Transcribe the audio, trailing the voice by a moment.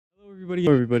everybody.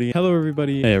 Hello everybody. Hello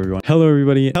everybody. Hey everyone. Hello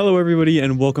everybody. Hello everybody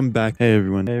and welcome back. Hey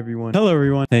everyone. Hey everyone. Hello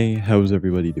everyone. Hey, how's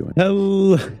everybody doing?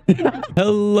 Hello.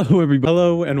 Hello everybody.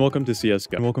 Hello and welcome to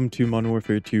CS:GO. And welcome to Modern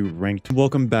Warfare 2 Ranked.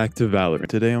 Welcome back to Valorant.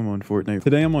 Today I'm on Fortnite.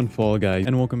 Today I'm on Fall Guys.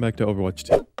 And welcome back to Overwatch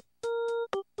 2.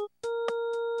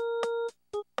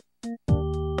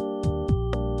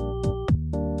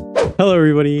 Hello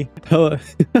everybody. Hello.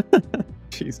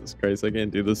 Jesus Christ, I can't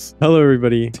do this. Hello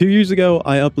everybody. 2 years ago,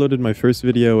 I uploaded my first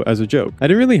video as a joke. I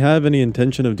didn't really have any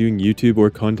intention of doing YouTube or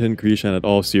content creation at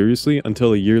all seriously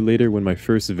until a year later when my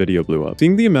first video blew up.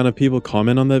 Seeing the amount of people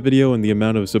comment on that video and the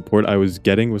amount of support I was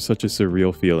getting was such a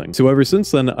surreal feeling. So ever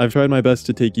since then, I've tried my best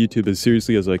to take YouTube as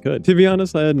seriously as I could. To be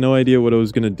honest, I had no idea what I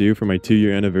was going to do for my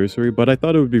 2-year anniversary, but I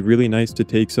thought it would be really nice to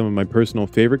take some of my personal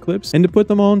favorite clips and to put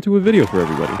them all into a video for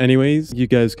everybody. Anyways, you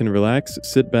guys can relax,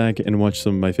 sit back, and watch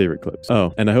some of my favorite clips.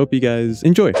 Oh, and I hope you guys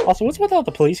enjoy. Also, what's with all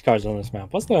the police cars on this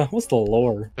map? What's the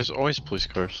lore? There's always police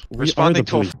cars. We Responding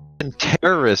to a police.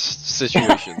 terrorist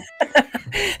situation.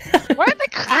 Why are the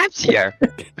cops here?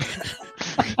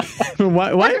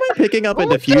 Why am I picking up a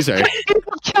diffuser?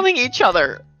 People killing each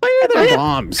other. Why are there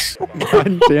bombs?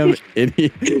 Goddamn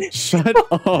idiot. Shut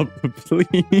up, please.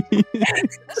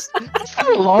 What's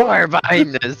the lore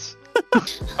behind this? Oh,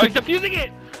 he's defusing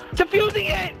it! Defusing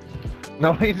it!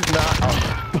 No, he's not.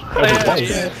 Oh.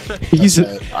 He's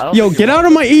yo, get out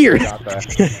of my ear!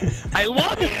 I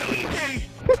love you!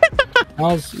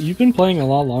 Miles, you've been playing a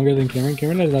lot longer than Cameron.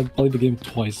 Cameron has played the game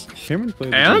twice. Cameron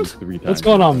played And? 3 times. What's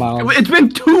going on, Miles? It's been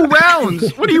 2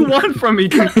 rounds! What do you want from me?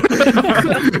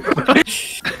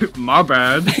 My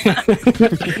bad.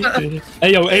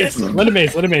 Hey, yo, Ace, let him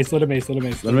ace. Let him ace.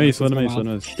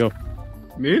 Go.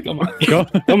 Me? Come on. Go.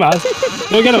 Go, Miles.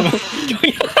 Go get him.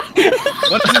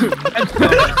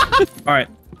 Alright.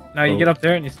 Now you get up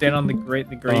there and you stand on the great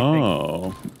thing.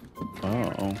 Oh.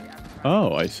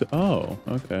 Oh, I see. Oh,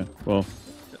 okay. Well,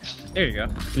 There you go.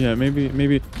 yeah, maybe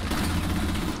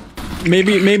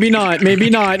not. Maybe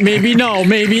no.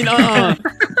 Maybe not.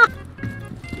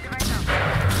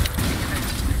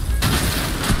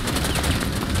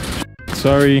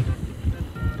 Sorry.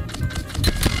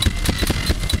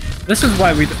 This is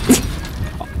why we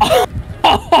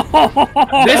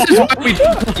This is why we do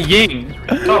Ying.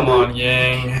 Come on,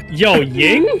 Yang. Yo,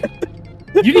 Ying?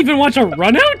 You didn't even watch a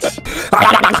run out?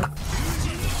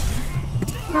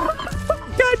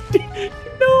 God damn,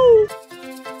 no.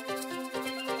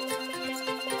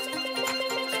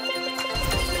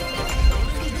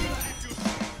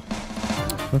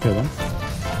 Okay then.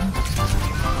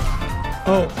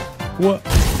 Oh, what?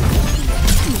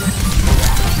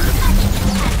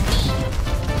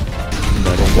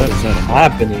 What is that?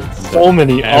 Happening. So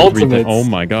many ultimates. Oh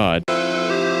my god.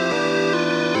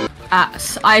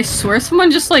 I swear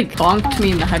someone just like bonked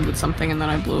me in the head with something and then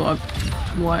I blew up.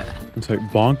 What? It's like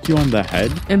bonked you on the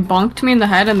head? It bonked me in the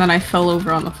head and then I fell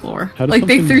over on the floor. How does Like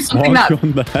they threw something bonk that you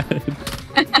on the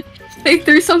head? they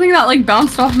threw something that like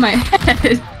bounced off my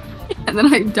head and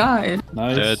then I died.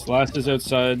 Nice. Dead. Last is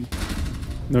outside.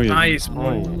 No, you Nice, Oh,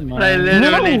 bro. my. I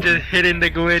literally just hit in the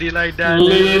gritty like that.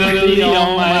 Literally,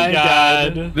 oh my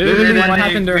god. Literally, what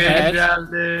happened to her head?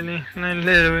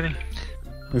 Literally.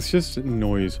 It's just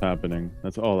noise happening.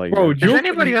 That's all I Bro, get. does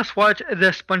anybody else watch the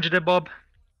SpongeBob?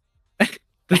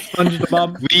 The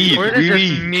SpongeBob. Or is it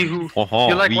just me who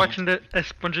you like we. watching the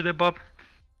SpongeBob?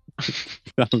 It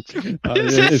sounds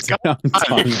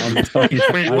fun.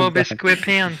 SpongeBob is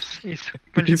SquarePants. It's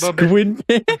SpongeBob is Squid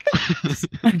pants?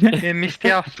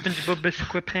 Mr. SpongeBob is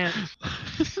SquarePants.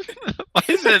 Why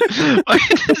is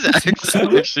this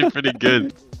accent actually pretty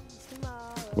good?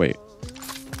 Wait.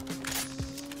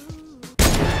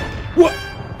 What?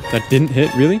 That didn't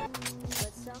hit, really?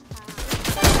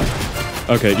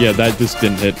 Okay, yeah, that just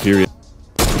didn't hit, period.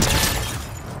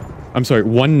 I'm sorry,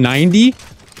 190?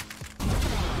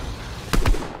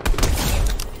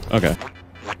 Okay.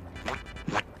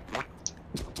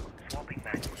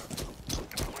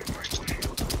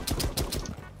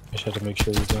 I just had to make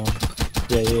sure he's down.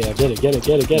 Yeah. Get it. No,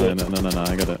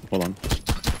 I got it. Hold on.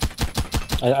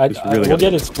 We'll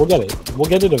get it. We'll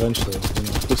get it eventually. You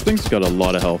know. This thing's got a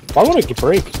lot of health. I want to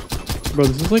break. Bro,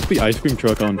 this is like the ice cream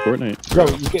truck on Fortnite. Bro,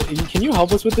 can you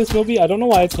help us with this, Moby? I don't know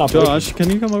why it's not breaking. Josh, can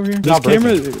you come over here? This Not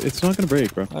camera, breaking. it's not gonna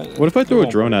break, bro. What if I throw a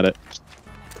drone at it?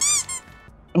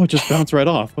 Oh, it just bounced right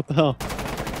off. What the hell?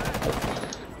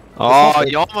 Oh,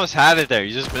 you almost had it there.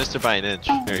 You just missed it by an inch.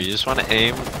 Here, you just want to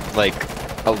aim like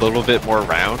a little bit more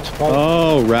round.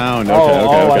 Oh, round. Okay,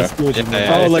 I okay. see what you mean.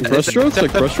 Oh, like brushstrokes?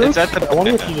 Like brushstrokes? I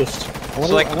wonder if you just... So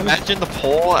like imagine the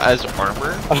pole as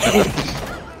armor.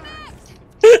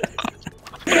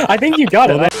 I think you got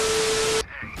it.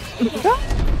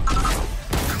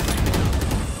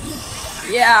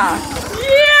 Yeah!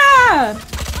 Yeah!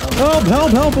 Help,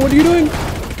 help, help! What are you doing?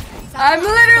 I'm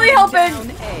literally helping!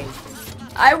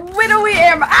 I widowy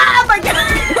am! Ah, my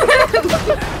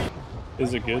god!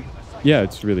 Is it good? Yeah,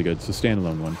 it's really good. It's a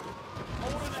standalone one.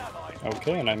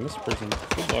 Okay, and I missed prison.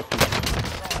 Good luck.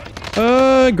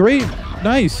 Great.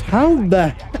 Nice. How the...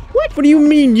 What? What do you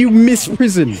mean you miss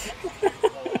prison?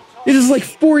 It is like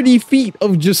 40 feet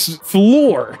of just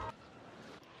floor.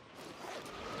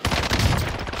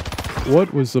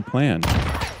 What was the plan?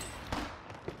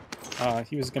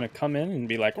 He was gonna come in and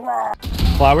be like, "Rah!"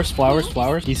 Flowers, flowers,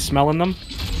 flowers. He's smelling them.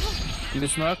 You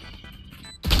just smoke?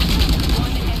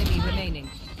 One enemy remaining.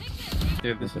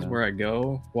 Dude, this is where I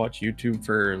go, watch YouTube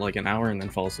for like an hour, and then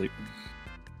fall asleep.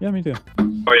 Yeah, me too.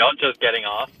 Are y'all just getting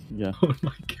off? Yeah. Oh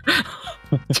my god.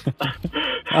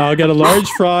 I'll get a large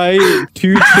fry,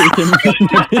 2 chicken.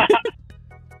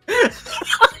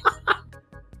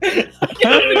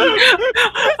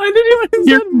 I didn't even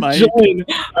hear Mike. join.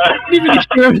 I didn't even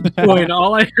hear him join.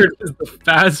 All I heard was the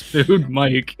fast food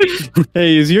mic.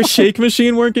 Hey, is your shake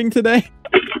machine working today?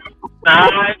 Nah,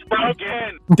 it's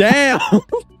broken! Damn!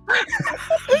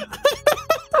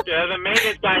 Yeah, the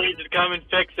maintenance guy needs to come and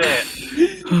fix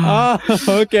it. Ah,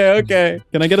 okay, okay.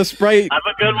 Can I get a Sprite? Have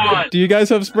a good one. Do you guys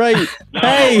have Sprite? No,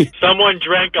 Hey! someone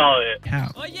drank all of it. How?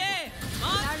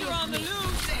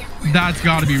 That's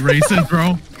gotta be racist,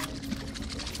 bro.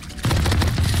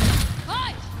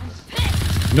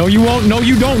 No, you won't. No,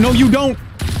 you don't. No, you don't.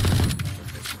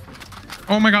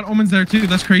 Oh my god, Omen's there too.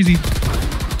 That's crazy.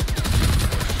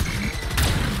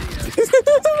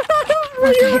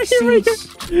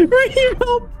 Right here,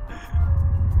 help.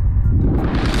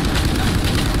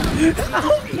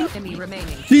 Enemy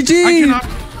remaining. GG! I cannot.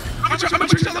 Let me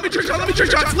trick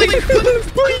shot. Please.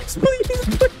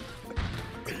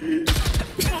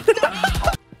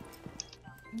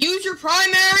 Use your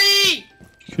primary!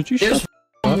 Could you shut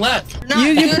Left. You're not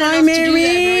Use your good enough to do that, bro.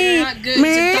 You're not good.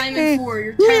 It's a diamond 4.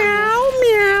 You're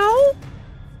terrible.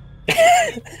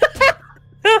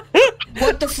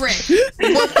 What the frick?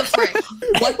 What the frick?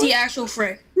 What the actual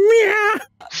frick?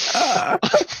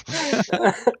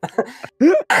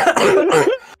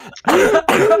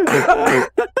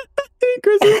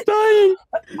 Chris is dying.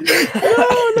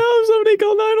 No, somebody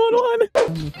call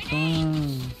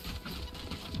 911.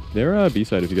 They're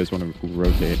B-side if you guys want to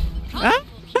rotate.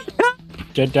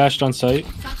 Jet dashed on site.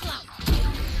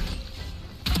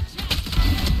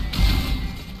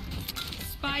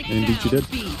 Indeed you did.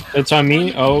 It's on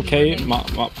me. Oh, okay.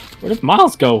 Where did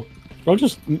Miles go? Bro,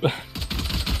 just... You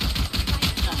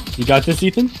got this,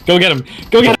 Ethan? Go get him.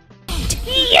 Go get him.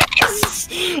 Yes!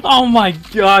 Oh my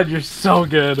god, you're so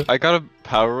good. I got a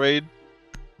Powerade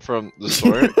from the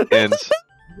store, and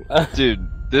dude,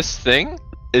 this thing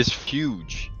is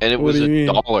huge, and it What was do you mean?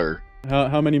 $1.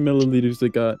 How many milliliters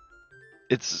it got?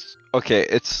 It's okay.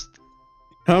 It's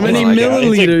How many my God.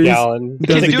 milliliters? It's a gallon.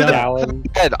 Does I it can do got? gallon.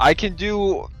 Ed, I can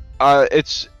do.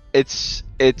 It's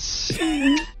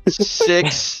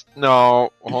 6. No,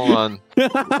 hold on.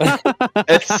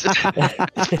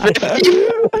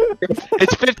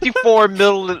 It's 54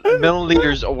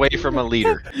 milliliters away from a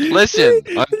liter. Listen,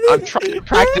 I'm trying to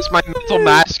practice my mental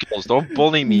math skills. Don't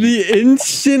bully me. The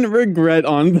instant regret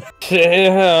on.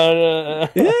 Yeah,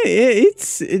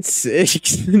 it's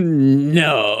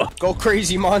no. Go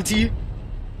crazy, Monty.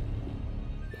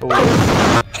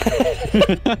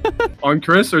 On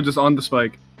Chris or just on the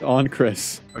spike? On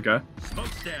Chris. Okay.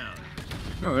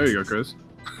 Oh, there you go, Chris.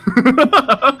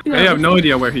 I have no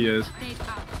idea where he is.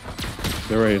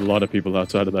 There are a lot of people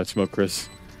outside of that smoke, Chris.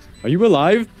 Are you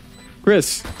alive?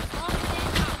 Chris.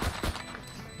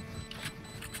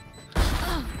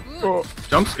 Oh,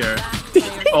 jump scare.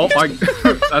 Oh my,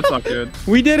 that's not good.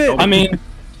 We did it! I mean,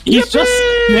 he's just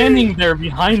standing there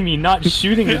behind me, not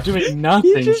shooting or doing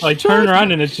nothing. So I turn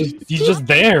around and he's just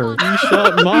there. You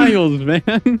shot Miles,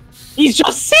 man. He's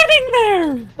just sitting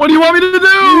there. What do you want me to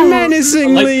do?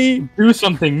 Menacingly. Like, do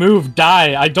something, move,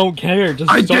 die. I don't care.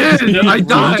 Just I start did. standing I You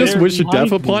died. just wish behind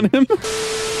death me. upon him?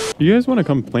 You guys want to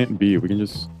come plant B? We can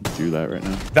just do that right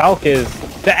now. Valk is...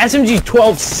 The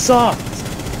SMG-12 sucks!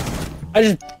 I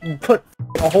just put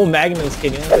a whole mag in this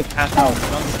kid, and it's like half out.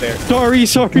 Not fair. Sorry. I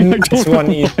don't This know one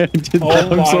why is- I did that. Oh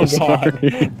I'm my so God. sorry.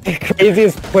 The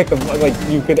craziest click of like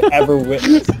you could ever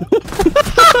witness.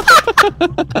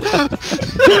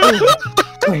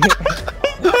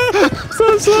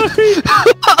 So sorry.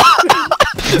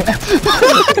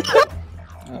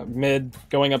 Mid,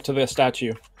 going up to the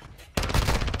statue.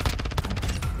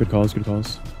 Good calls, good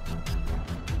calls.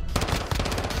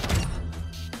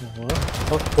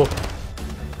 Oh.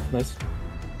 Nice.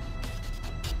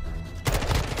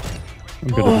 I'm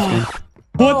good at this game.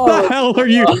 What the hell are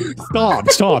you? Stop,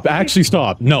 stop, actually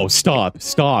stop. No, stop,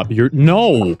 stop.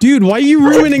 No. Dude, why are you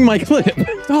ruining my clip?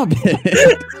 Stop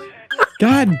it.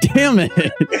 God damn it.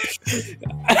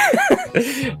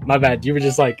 My bad. You were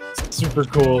just like super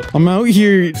cool. I'm out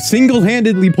here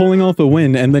single-handedly pulling off a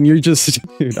win, and then you're just...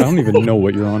 Dude, I don't even know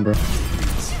what you're on, bro.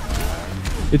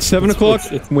 It's 7 o'clock?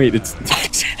 Wait, it's...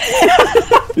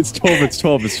 It's 12, it's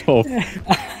 12, it's 12.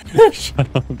 Shut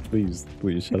up, please.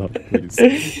 Please, shut up,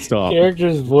 please. Stop.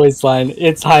 Character's voice line.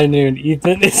 It's high noon.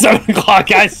 Ethan, it's 7 o'clock,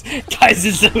 guys. Guys,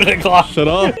 it's 7 o'clock. Shut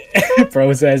up.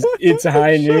 Bro says, it's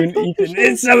high noon. Ethan,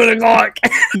 it's 7 o'clock.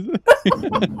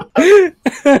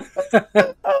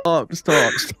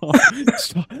 Stop.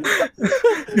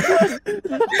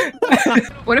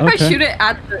 What if I shoot it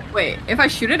at the... Wait, if I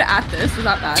shoot it at this, is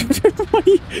that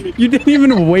bad? You didn't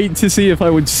even wait to see if I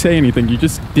would say anything. You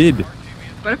just did.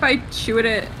 What if I shoot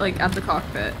it, like, at the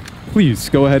cockpit? Please,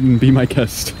 go ahead and be my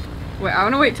guest. Wait, I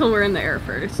want to wait till we're in the air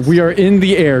first. We are in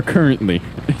the air currently.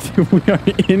 We are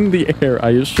in the air,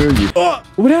 I assure you. Oh,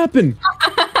 what happened?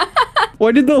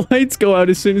 Why did the lights go out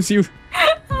as soon as you...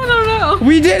 I don't know.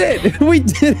 We did it! We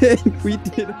did it! We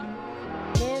did it!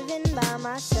 Living by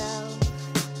myself,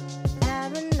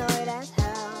 paranoid as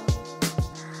hell.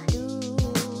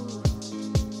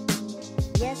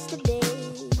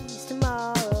 Yesterday's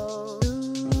tomorrow,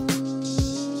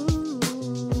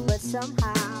 but somehow